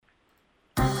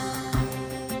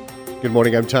Good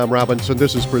morning, I'm Tom Robinson.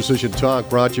 This is Precision Talk,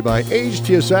 brought to you by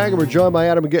HTS Ag, and we're joined by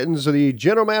Adam Gittins, the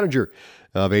General Manager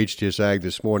of HTS Ag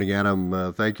this morning.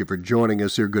 Adam, thank you for joining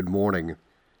us here. Good morning.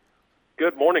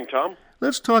 Good morning, Tom.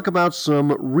 Let's talk about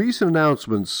some recent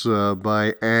announcements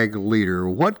by Ag Leader.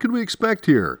 What can we expect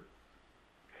here?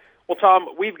 Well, Tom,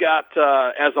 we've got,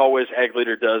 as always, Ag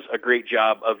Leader does a great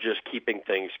job of just keeping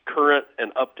things current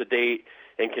and up to date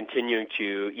and continuing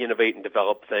to innovate and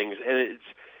develop things. And it's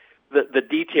the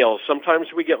details.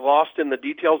 Sometimes we get lost in the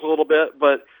details a little bit,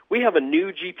 but we have a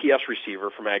new GPS receiver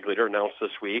from Ag Leader announced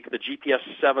this week, the GPS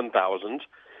 7000.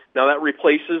 Now that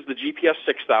replaces the GPS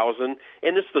 6000,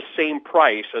 and it's the same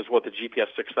price as what the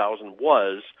GPS 6000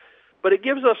 was, but it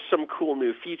gives us some cool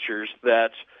new features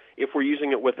that if we're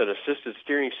using it with an assisted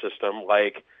steering system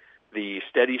like the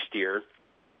Steady Steer,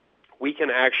 we can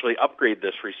actually upgrade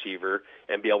this receiver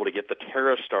and be able to get the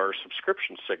TerraStar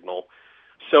subscription signal.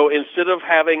 So instead of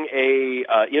having a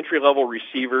entry-level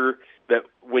receiver that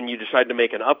when you decide to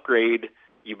make an upgrade,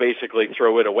 you basically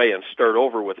throw it away and start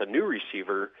over with a new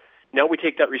receiver, now we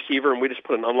take that receiver and we just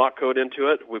put an unlock code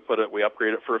into it. We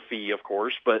upgrade it for a fee, of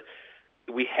course, but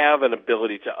we have an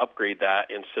ability to upgrade that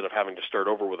instead of having to start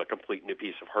over with a complete new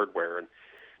piece of hardware. And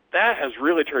that has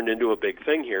really turned into a big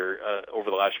thing here over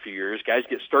the last few years. Guys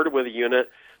get started with a unit,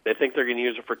 they think they're going to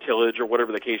use it for tillage or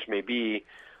whatever the case may be.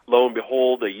 Lo and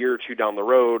behold, a year or two down the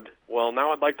road, well,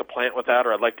 now I'd like to plant with that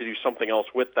or I'd like to do something else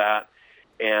with that,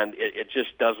 and it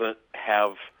just doesn't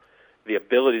have the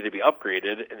ability to be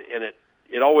upgraded, and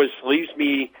it always leaves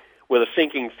me with a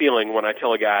sinking feeling when I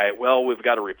tell a guy, well, we've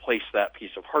got to replace that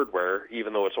piece of hardware,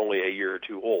 even though it's only a year or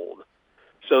two old.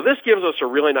 So this gives us a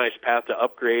really nice path to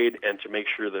upgrade and to make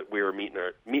sure that we are meeting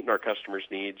our customers'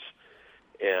 needs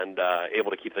and able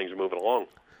to keep things moving along.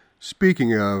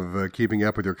 Speaking of keeping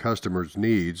up with your customers'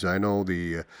 needs, I know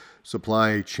the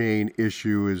supply chain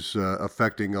issue is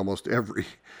affecting almost every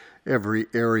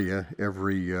area,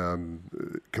 every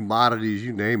commodities,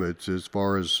 you name it, as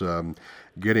far as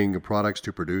getting products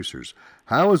to producers.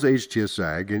 How is HTS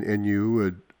Ag and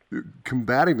you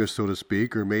combating this, so to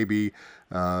speak, or maybe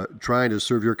trying to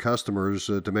serve your customers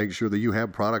to make sure that you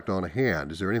have product on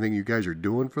hand? Is there anything you guys are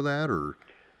doing for that, or?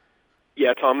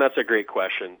 Yeah, Tom, that's a great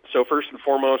question. So first and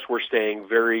foremost, we're staying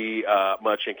very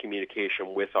much in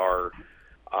communication with our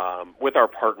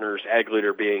partners, Ag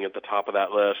Leader being at the top of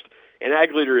that list. And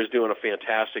Ag Leader is doing a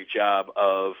fantastic job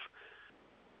of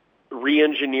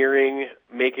re-engineering,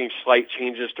 making slight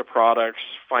changes to products,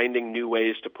 finding new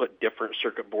ways to put different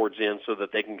circuit boards in so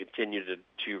that they can continue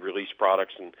to release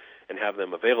products and have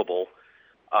them available.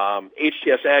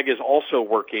 HTS Ag is also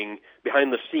working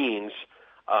behind the scenes.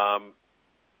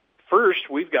 First,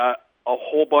 we've got a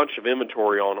whole bunch of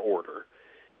inventory on order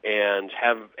and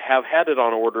have had it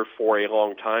on order for a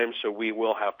long time, so we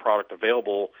will have product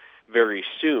available very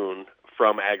soon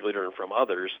from Ag Leader and from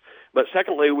others. But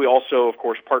secondly, we also, of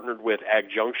course, partnered with Ag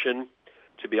Junction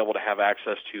to be able to have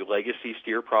access to legacy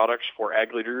steer products for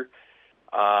Ag Leader.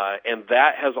 And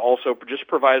that has also just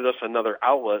provided us another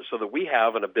outlet so that we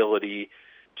have an ability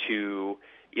to,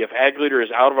 if Ag Leader is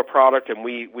out of a product and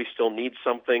we still need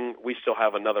something, we still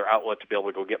have another outlet to be able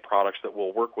to go get products that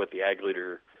will work with the Ag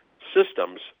Leader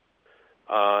systems.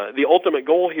 The ultimate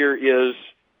goal here is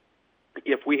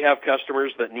if we have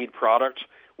customers that need products,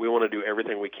 we want to do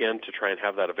everything we can to try and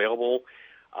have that available.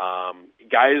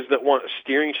 Guys that want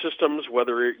steering systems,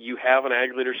 whether you have an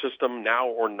Ag Leader system now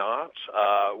or not,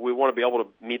 we want to be able to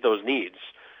meet those needs.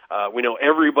 We know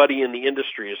everybody in the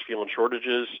industry is feeling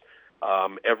shortages.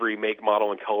 Every make,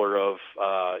 model, and color of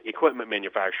equipment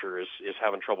manufacturer is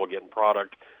having trouble getting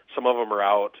product. Some of them are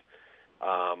out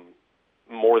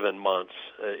more than months.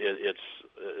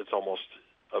 It's almost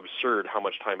absurd how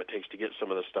much time it takes to get some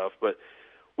of this stuff. But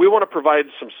we want to provide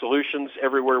some solutions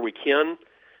everywhere we can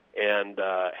and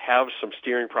have some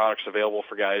steering products available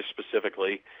for guys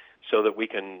specifically so that we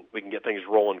can get things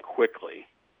rolling quickly.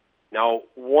 Now,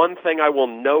 one thing I will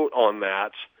note on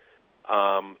that,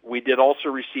 we did also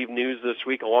receive news this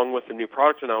week, along with the new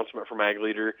product announcement from Ag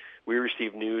Leader. We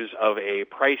received news of a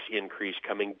price increase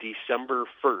coming December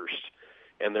 1st,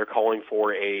 and they're calling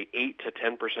for a 8 to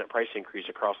 10% price increase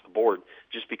across the board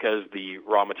just because the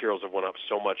raw materials have went up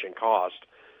so much in cost.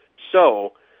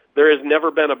 So there has never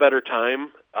been a better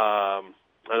time. I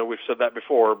know we've said that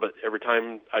before, but every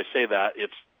time I say that,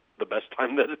 it's the best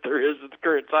time that there is at the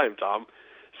current time, Tom.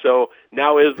 So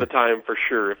now is the time for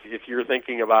sure. If you're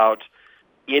thinking about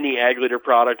anyAgLeader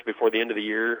product before the end of the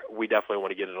year, we definitely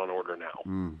want to get it on order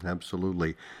now.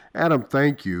 Absolutely. Adam,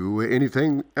 thank you.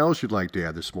 Anything else you'd like to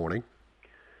add this morning?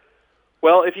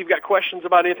 Well, if you've got questions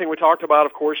about anything we talked about,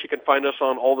 of course, you can find us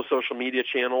on all the social media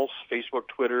channels, Facebook,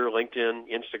 Twitter, LinkedIn,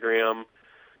 Instagram.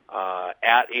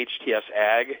 at HTS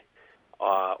Ag,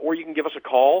 or you can give us a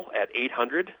call at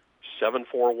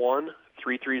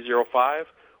 800-741-3305,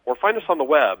 or find us on the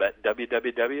web at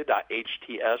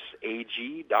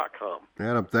www.htsag.com.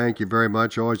 Adam, thank you very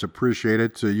much. Always appreciate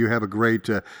it. You have a great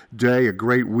day, a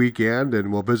great weekend,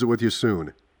 and we'll visit with you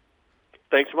soon.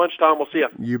 Thanks so much, Tom. We'll see you.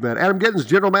 You bet. Adam Gittins,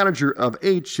 General Manager of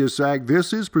HTS Ag.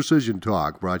 This is Precision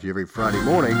Talk, brought to you every Friday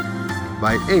morning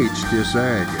by HTS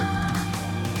Ag.